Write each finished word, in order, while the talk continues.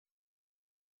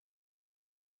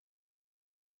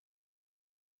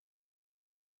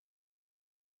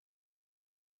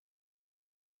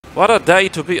What a day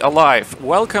to be alive!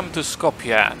 Welcome to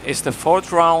Skopje. It's the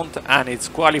fourth round and it's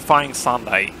qualifying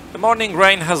Sunday. The morning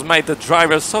rain has made the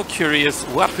drivers so curious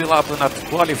what will happen at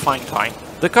qualifying time.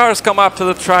 The cars come up to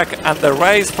the track and the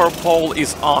race for pole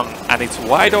is on, and it's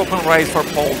wide open race for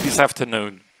pole this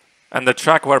afternoon. And the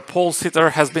track where pole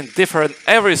sitter has been different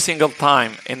every single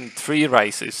time in 3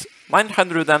 races.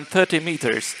 930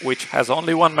 meters, which has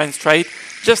only one main straight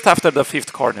just after the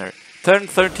 5th corner. Turn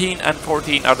 13 and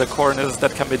 14 are the corners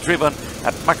that can be driven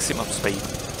at maximum speed.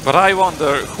 But I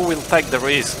wonder who will take the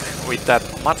risk with that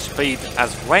much speed,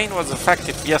 as rain was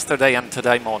effective yesterday and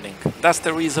today morning. That's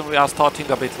the reason we are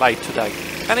starting a bit late today.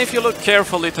 And if you look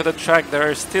carefully to the track, there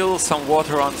is still some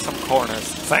water on some corners,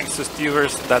 thanks to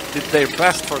stewards that did their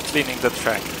best for cleaning the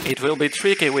track. It will be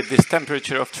tricky with this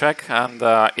temperature of track, and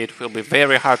it will be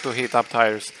very hard to heat up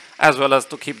tires, as well as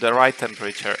to keep the right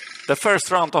temperature. The first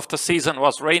round of the season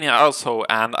was rainy also,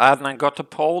 and Adnan got a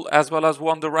pole as well as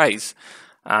won the race.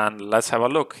 And let's have a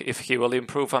look if he will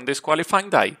improve on this qualifying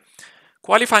day.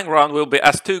 Qualifying round will be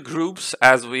as 2 groups,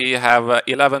 as we have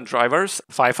 11 drivers.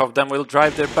 5 of them will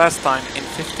drive their best time in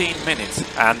 15 minutes,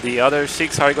 and the other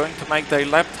 6 are going to make their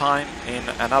lap time in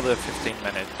another 15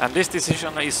 minutes. And this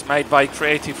decision is made by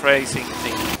CR8 Racing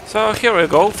team. So here we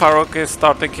go. Farouk is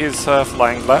starting his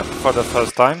flying lap for the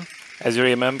first time. As you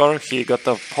remember, he got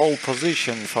the pole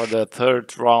position for the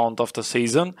 3rd round of the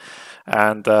season,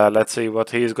 and let's see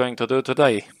what he is going to do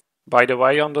today. By the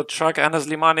way, on the track, Anas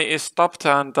Limani is stopped,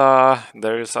 and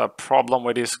there is a problem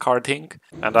with his karting,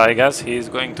 and I guess he is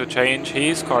going to change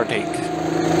his karting.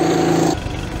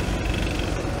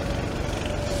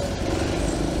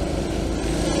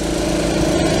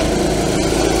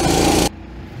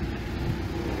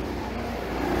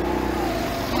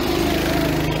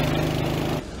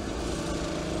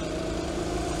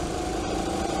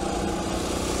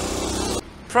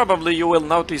 Probably you will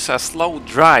notice a slow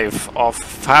drive of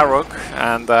Farouk,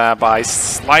 and by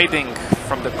sliding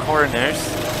from the corners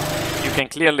you can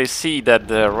clearly see that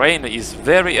the rain is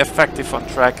very effective on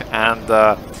track, and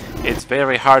it's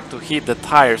very hard to heat the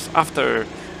tires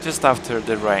just after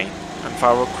the rain. And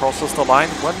Farouk crosses the line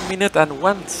 1 minute and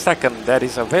 1 second. That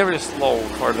is a very slow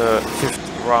for the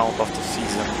 5th round of the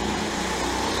season.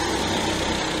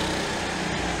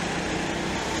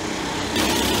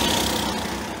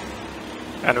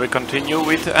 And we continue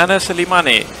with Anas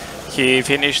Limani. He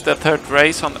finished the 3rd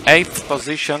race on 8th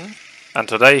position, and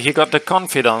today he got the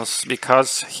confidence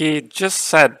because he just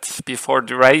said before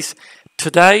the race,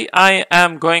 "Today I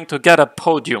am going to get a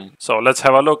podium." So let's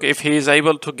have a look if he is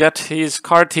able to get his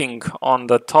karting on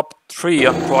the top 3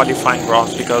 on qualifying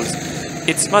rounds, because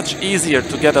it's much easier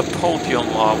to get a podium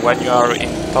when you are in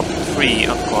top 3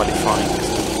 on qualifying.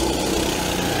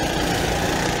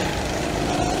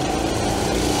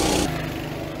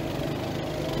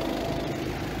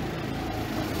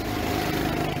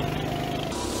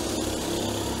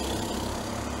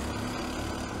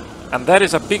 And that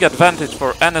is a big advantage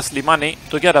for Anas Limani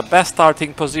to get a best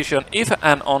starting position if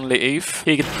and only if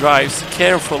he drives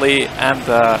carefully and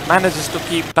manages to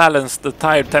keep balanced the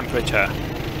tire temperature.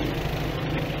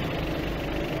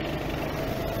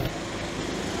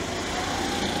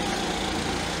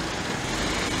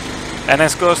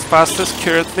 Anas goes fastest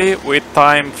currently with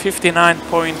time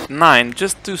 59.9,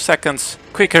 just 2 seconds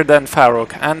quicker than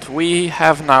Farouk. And we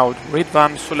have now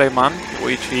Ridvan Suleiman,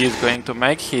 which he is going to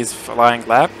make his flying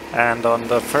lap. And on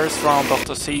the first round of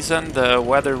the season, the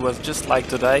weather was just like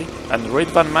today, and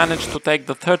Ridvan managed to take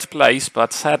the 3rd place,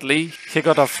 but sadly he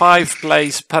got a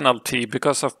 5-place penalty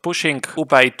because of pushing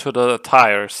Ubay to the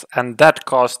tires, and that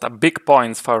cost a big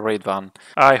points for Ridvan.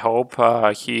 I hope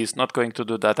he is not going to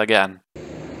do that again.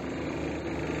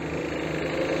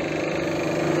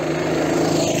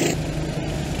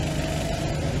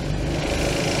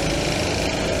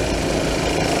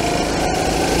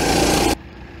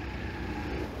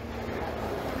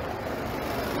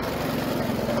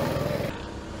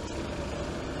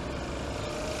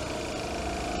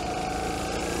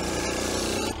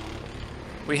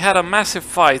 We had a massive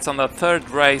fight on the 3rd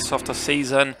race of the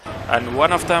season, and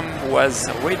one of them was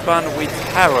Ridvan with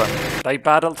Harun. They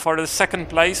battled for the 2nd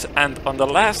place, and on the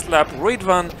last lap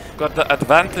Ridvan got the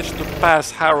advantage to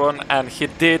pass Harun, and he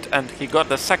did, and he got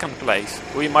the 2nd place.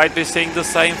 We might be seeing the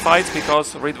same fight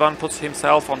because Ridvan puts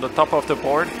himself on the top of the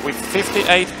board with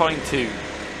 58.2.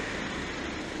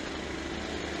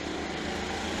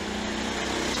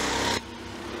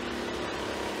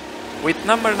 With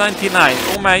number 99,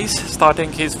 Umais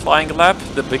starting his flying lap,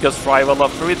 the biggest rival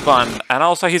of Ridvan, and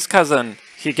also his cousin.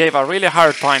 He gave a really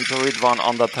hard time to Ridvan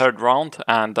on the 3rd round,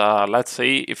 and let's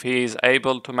see if he is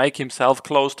able to make himself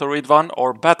close to Ridvan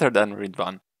or better than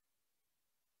Ridvan.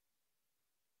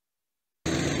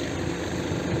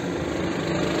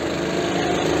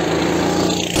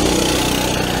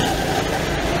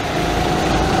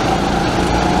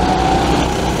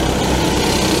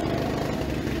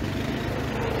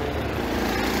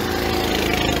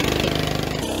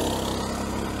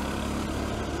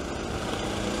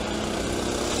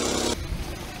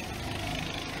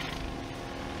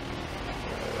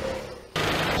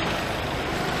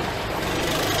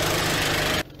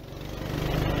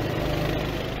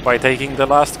 by taking the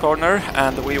last corner,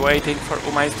 and we're waiting for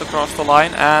Umeis to cross the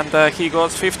line, and he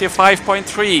goes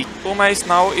 55.3. Umeis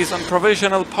now is on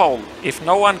provisional pole. If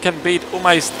no one can beat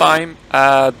Umeis' time,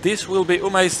 this will be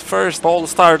Umeis' first pole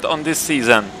start on this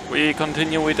season. We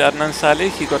continue with Adnan Salih.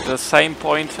 He got the same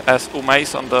point as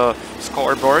Umeis on the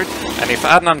scoreboard, and if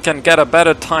Adnan can get a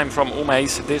better time from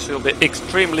Umeis, this will be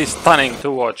extremely stunning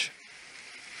to watch.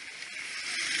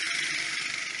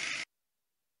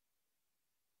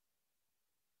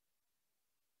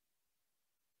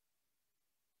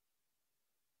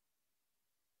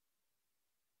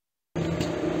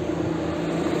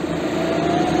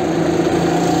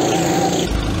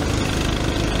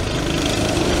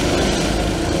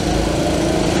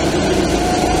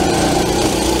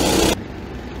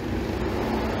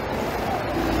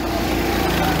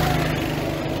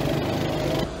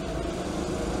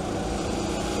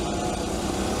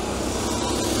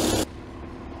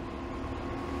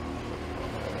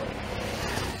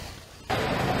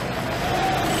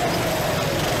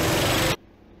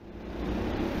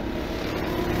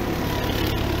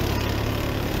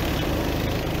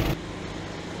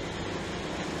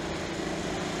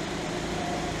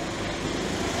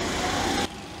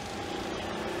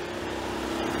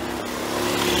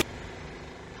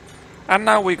 And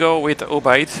now we go with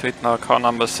Ubaid with car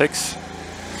number 6.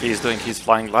 He's doing his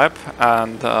flying lap,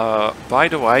 and by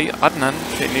the way, Adnan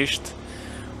finished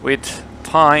with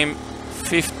time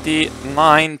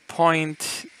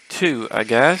 59.2, I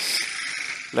guess.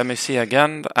 Let me see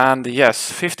again, and yes,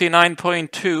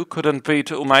 59.2, couldn't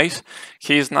beat Umeis.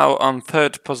 He is now on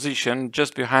 3rd position,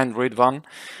 just behind Ridvan.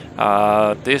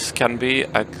 This can be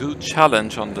a good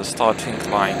challenge on the starting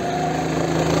line.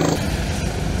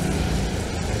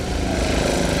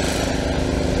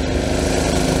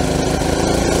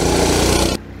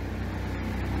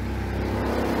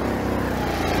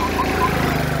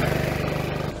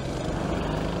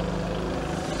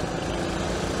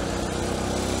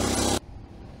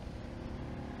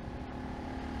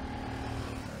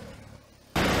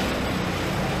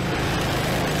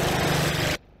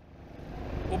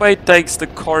 Ubaid takes the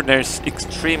corners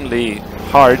extremely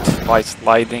hard by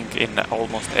sliding in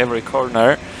almost every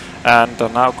corner, and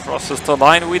now crosses the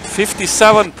line with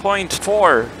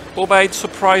 57.4. Ubaid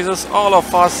surprises all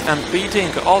of us and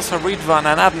beating also Ridvan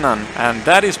and Adnan, and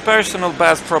that is personal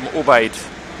best from Ubaid.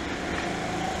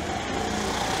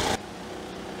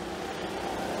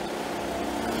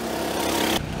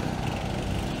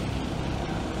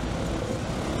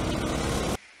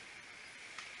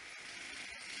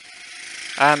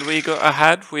 And we go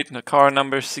ahead with the car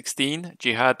number 16.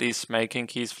 Jihad is making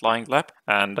his flying lap,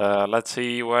 and let's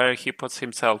see where he puts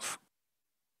himself.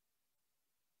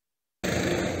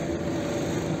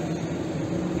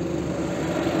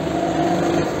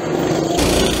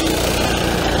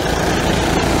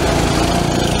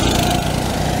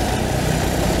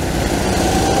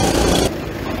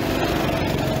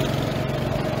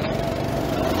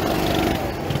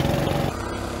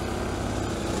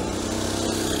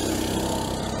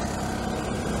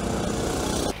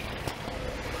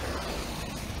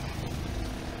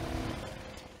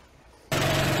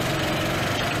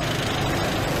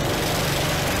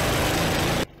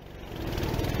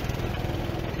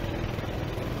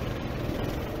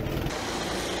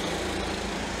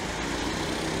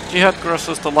 Jihad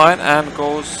crosses the line and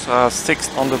goes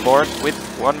 6th on the board with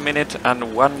 1 minute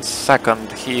and 1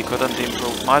 second. He couldn't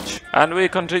improve much. And we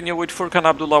continue with Furkan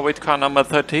Abdullah with car number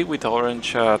 30 with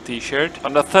orange t-shirt.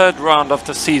 On the 3rd round of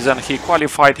the season he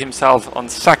qualified himself on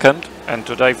 2nd, and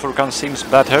today Furkan seems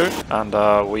better, and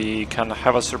we can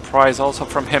have a surprise also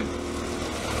from him.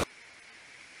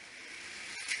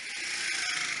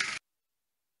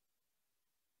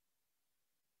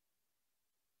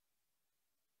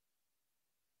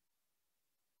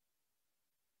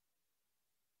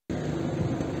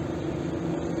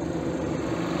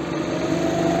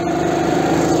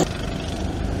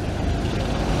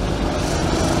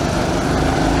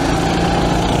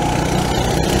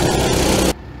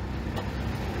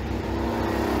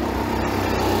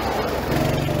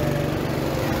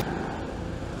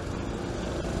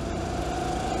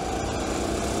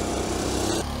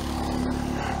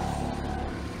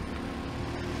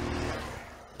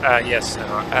 Yes,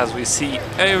 as we see,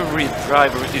 every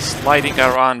driver is sliding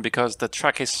around because the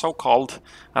track is so cold,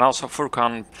 and also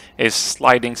Furkan is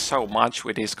sliding so much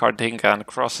with his karting and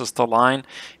crosses the line.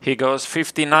 He goes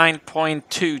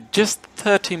 59.2, just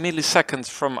 30 milliseconds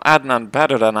from Adnan,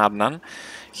 better than Adnan.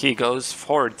 He goes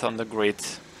 4th on the grid.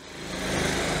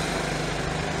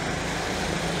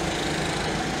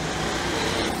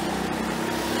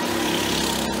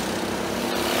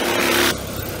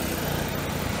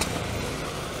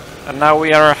 now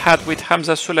we are ahead with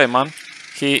Hamza Suleiman.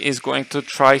 He is going to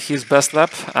try his best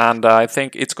lap, and I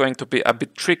think it's going to be a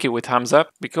bit tricky with Hamza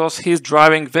because he's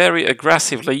driving very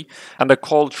aggressively, and the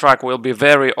cold track will be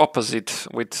very opposite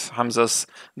with Hamza's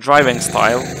driving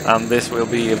style, and this will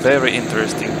be very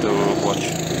interesting to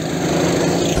watch.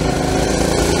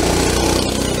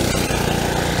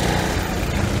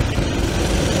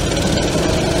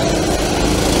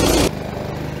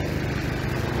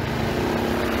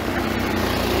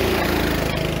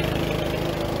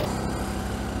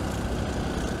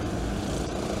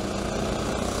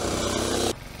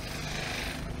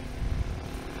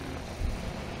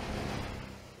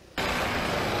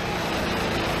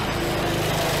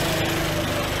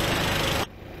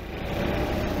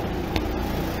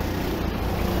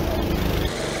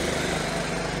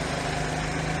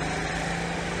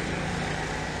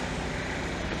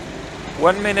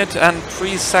 1 minute and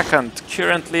 3 seconds.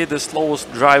 Currently the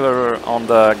slowest driver on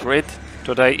the grid.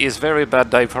 Today is very bad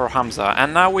day for Hamza.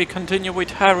 And now we continue with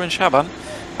Harun Shaban,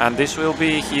 and this will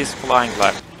be his flying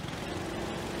lap.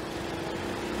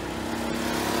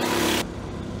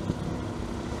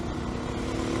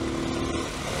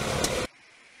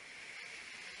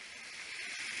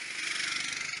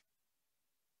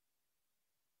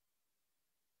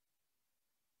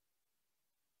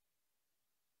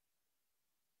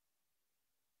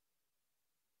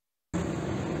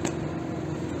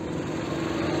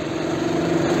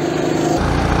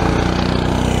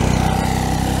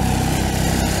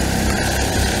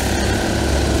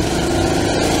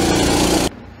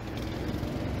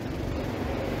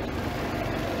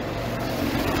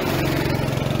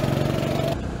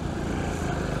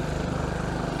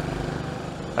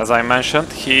 As I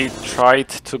mentioned, he tried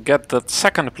to get the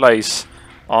second place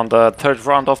on the third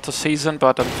round of the season,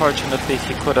 but unfortunately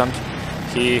he couldn't.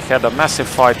 He had a massive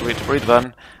fight with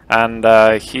Ridvan,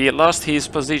 and he lost his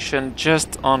position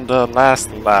just on the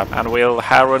last lap. And will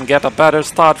Harun get a better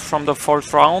start from the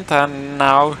fourth round? And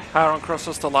now Harun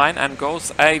crosses the line and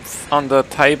goes 8th on the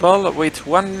table with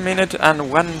 1 minute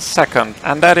and 1 second.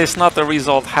 And that is not the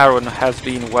result Harun has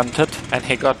been wanted, and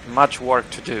he got much work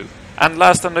to do. And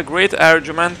last on the grid,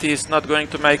 Erjumand is not going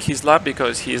to make his lap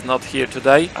because he is not here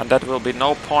today, and that will be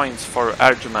no points for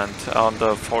Erjumand on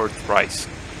the fourth race.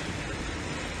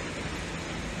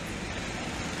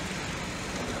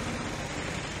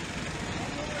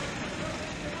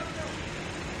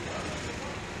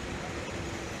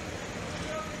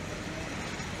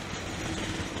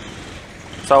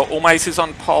 So Umais is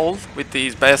on pole with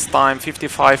his best time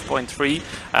 55.3,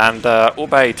 and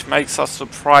Ubaid makes us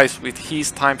surprised with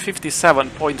his time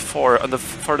 57.4.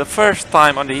 For the first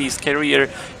time on his career,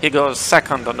 he goes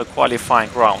second on the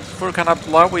qualifying round. Furkan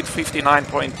Abdullah with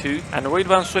 59.2, and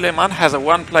Ridvan Suleiman has a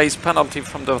one-place penalty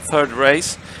from the third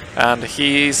race, and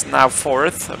he is now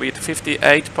fourth with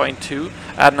 58.2.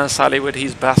 Adnan Saleh with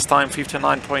his best time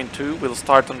 59.2 will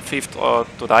start on fifth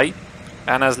today.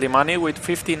 Anas Limani with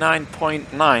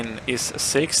 59.9 is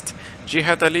sixth.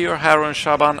 Jihad Aliur, Harun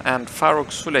Shaban and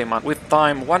Farouk Suleiman with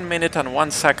time 1 minute and 1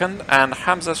 second, and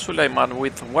Hamza Suleiman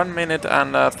with 1 minute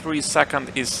and 3 seconds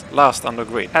is last on the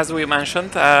grid. As we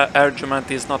mentioned,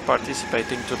 Erjumand is not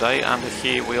participating today, and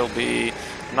he will be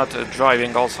not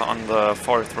driving also on the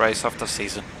fourth race of the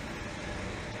season.